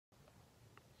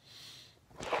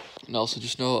And also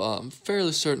just know, I'm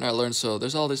fairly certain I learned so.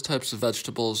 There's all these types of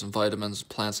vegetables and vitamins,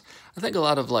 plants. I think a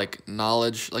lot of like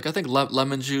knowledge, like I think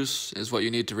lemon juice is what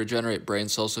you need to regenerate brain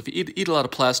cells. So if you eat a lot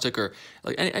of plastic or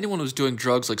like anyone who's doing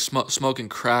drugs like smoking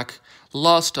crack,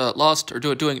 lost or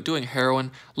doing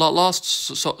heroin, lost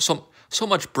so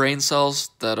much brain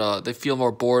cells that they feel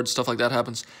more bored. Stuff like that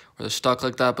happens where they're stuck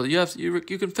like that. But you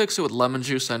can fix it with lemon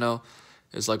juice. I know,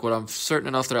 is like what I'm certain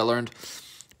enough that I learned.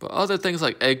 But other things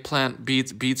like eggplant,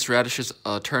 beets, radishes,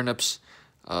 turnips,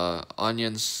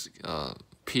 onions,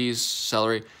 peas,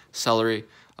 celery.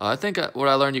 I think what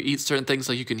I learned, you eat certain things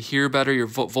like you can hear better. Your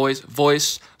voice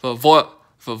gets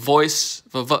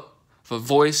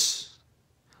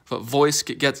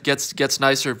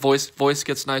nicer. Voice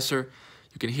gets nicer.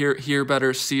 You can hear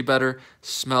better, see better,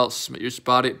 smell. Your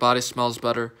body smells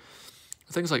better.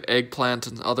 Things like eggplant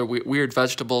and other weird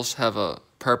vegetables have a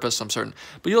purpose, I'm certain.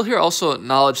 But you'll hear also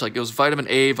knowledge like it was vitamin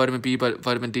A, vitamin B,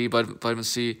 vitamin D, vitamin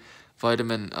C,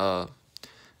 vitamin.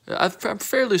 I'm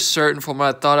fairly certain from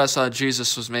what I thought I saw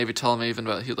Jesus was maybe telling me even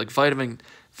about like vitamin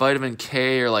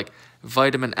K or like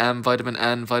vitamin M, vitamin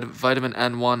N, vitamin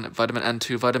N1, vitamin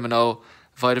N2, vitamin O,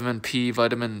 vitamin P,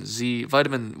 vitamin Z,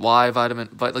 vitamin Y,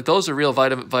 like those are real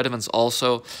vitamins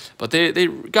also. But they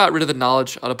got rid of the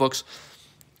knowledge out of books.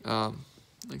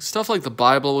 Like stuff like the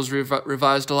Bible was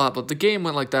revised a lot, but the game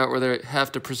went like that where they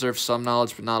have to preserve some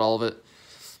knowledge but not all of it.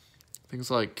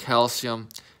 Things like calcium,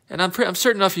 and I'm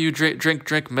certain enough you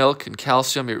drink milk and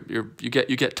calcium, you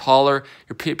get taller.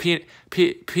 Your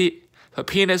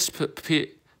penis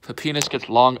gets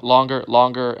longer,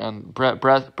 and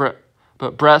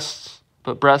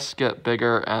breasts get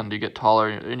bigger, and you get taller,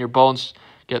 and your bones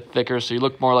get thicker, so you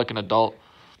look more like an adult.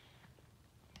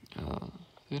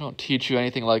 They don't teach you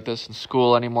anything like this in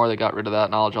school anymore. They got rid of that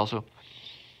knowledge also.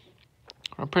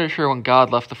 I'm pretty sure when God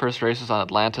left the first races on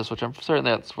Atlantis, which I'm certain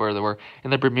that's where they were,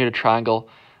 in the Bermuda Triangle,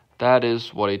 that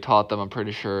is what he taught them, I'm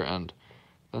pretty sure, and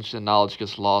eventually the knowledge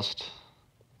gets lost.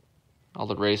 All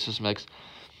the races mix.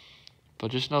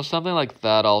 But just know something like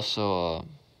that also,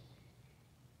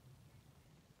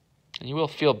 and you will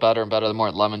feel better and better the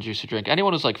more lemon juice you drink.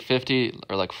 Anyone who's like 50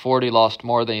 or like 40 lost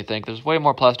more than you think. There's way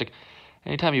more plastic.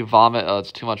 Anytime you vomit,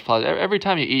 it's too much plastic. Every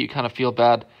time you eat, you kind of feel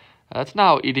bad. That's not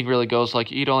how eating really goes.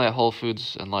 Like, you eat only at Whole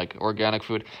Foods and, like, organic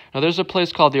food. Now, there's a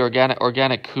place called the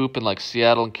Organic Coop in, like,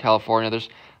 Seattle and California. There's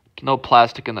no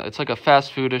plastic in that. It's like a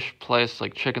fast foodish place,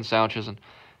 like chicken sandwiches and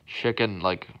chicken,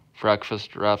 like,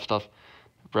 breakfast wrap stuff,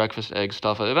 breakfast egg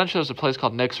stuff. Eventually, there's a place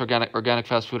called Nick's Organic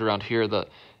Fast Food around here that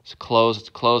is closed. It's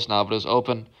closed now, but it was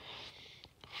open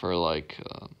for, like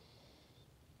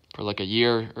a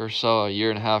year or so, a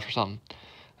year and a half or something,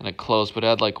 and it closed, but it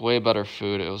had like way better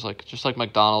food. It was like just like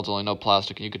McDonald's, only no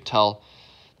plastic, and you could tell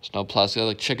there's no plastic. They had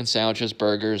like chicken sandwiches,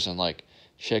 burgers, and like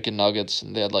chicken nuggets,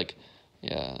 and they had like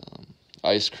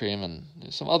ice cream and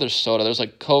some other soda. There's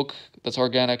like Coke that's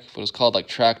organic, but it's called like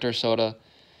Tractor Soda,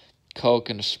 Coke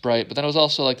and Sprite. But then it was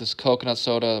also like this coconut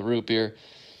soda, root beer.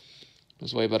 It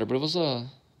was way better, but it was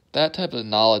that type of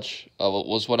knowledge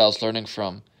was what I was learning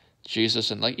from Jesus.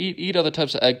 And like eat other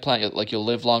types of eggplant, like you'll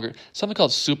live longer. Something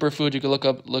called superfood you can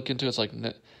look into. It's like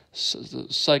the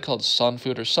site called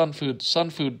Sunfood or Sunfood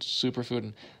Superfood,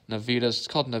 and Navitas. It's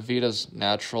called Navitas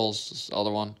Naturals. This other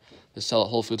one they sell at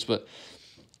Whole Foods. But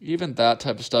even that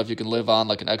type of stuff you can live on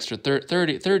like an extra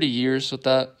 30 years with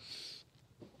that.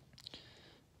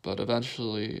 But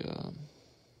eventually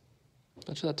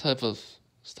that type of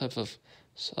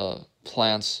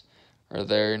plants are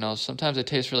there, you know. Sometimes they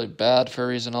taste really bad for a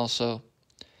reason also.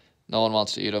 No one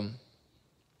wants to eat them.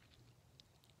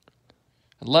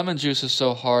 And lemon juice is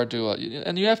so hard to,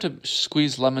 and you have to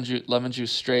squeeze lemon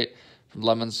juice straight from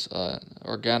lemons,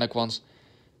 organic ones.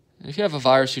 And if you have a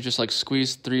virus, you just like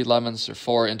squeeze 3 lemons or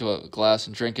 4 into a glass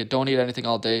and drink it. Don't eat anything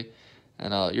all day.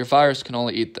 And your virus can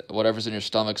only eat whatever's in your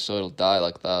stomach, so it'll die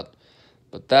like that.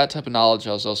 But that type of knowledge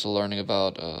I was also learning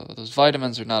about. Those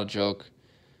vitamins are not a joke.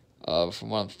 From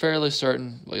what I'm fairly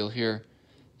certain, what you'll hear,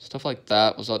 stuff like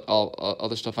that was all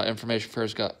other stuff my information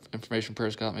pairs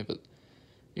got me. But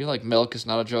even like milk is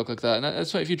not a joke like that. And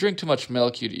that's why if you drink too much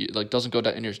milk, you like doesn't go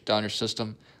down your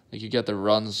system. Like you get the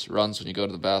runs when you go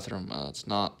to the bathroom. It's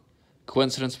not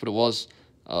coincidence, but it was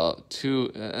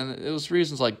too, and it was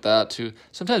reasons like that too.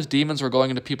 Sometimes demons were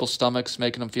going into people's stomachs,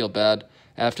 making them feel bad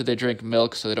after they drink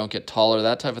milk so they don't get taller.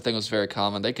 That type of thing was very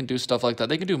common. They can do stuff like that.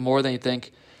 They can do more than you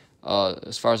think.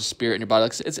 As far as a spirit in your body,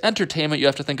 like it's entertainment. You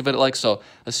have to think of it like so.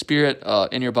 A spirit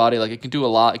in your body, like it can do a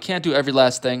lot. It can't do every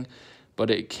last thing, but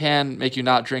it can make you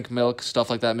not drink milk, stuff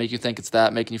like that, make you think it's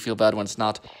that, making you feel bad when it's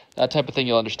not. That type of thing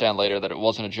you'll understand later, that it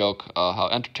wasn't a joke. How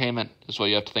entertainment is what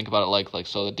you have to think about it like.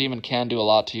 So the demon can do a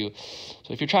lot to you.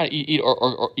 So if you're trying to eat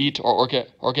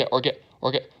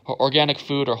organic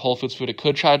food or whole foods food, it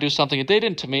could try to do something. It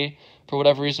didn't to me for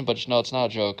whatever reason, but just know it's not a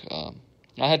joke.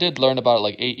 I did learn about it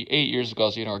like eight years ago. I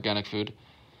was eating organic food.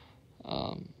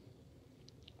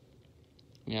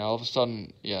 Yeah, all of a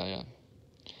sudden, yeah.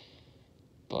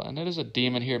 And it is a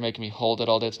demon here making me hold it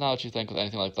all day. It's not what you think with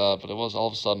anything like that, but it was all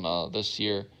of a sudden this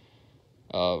year,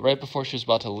 right before she was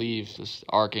about to leave, this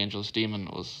archangel, this demon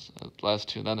was last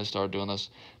two, and then they started doing this.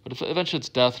 But eventually it's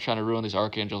death trying to ruin these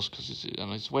archangels, because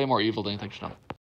he's way more evil than you think you know.